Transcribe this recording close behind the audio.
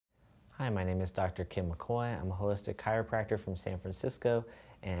Hi, my name is Dr. Kim Makoi. I'm a holistic chiropractor from San Francisco,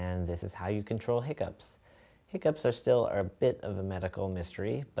 and this is how you control hiccups. Hiccups are still a bit of a medical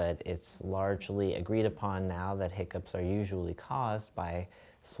mystery, but it's largely agreed upon now that hiccups are usually caused by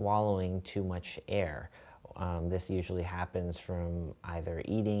swallowing too much air. This usually happens from either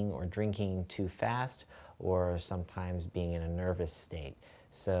eating or drinking too fast, or sometimes being in a nervous state.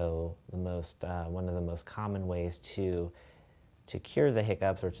 So one of the most common ways to cure the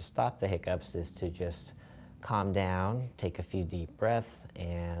hiccups or to stop the hiccups is to just calm down, take a few deep breaths,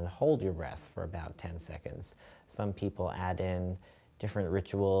 and hold your breath for about 10 seconds. Some people add in different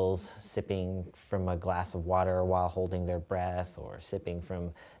rituals, sipping from a glass of water while holding their breath, or sipping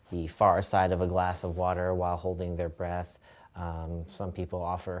from the far side of a glass of water while holding their breath. Some people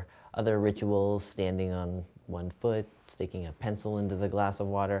offer other rituals, standing on one foot, sticking a pencil into the glass of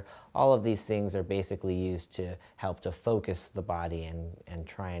water. All of these things are basically used to help to focus the body and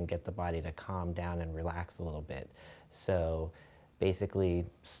try and get the body to calm down and relax a little bit. So basically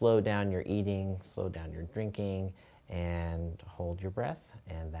slow down your eating, slow down your drinking, and hold your breath,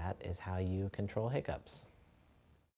 and that is how you control hiccups.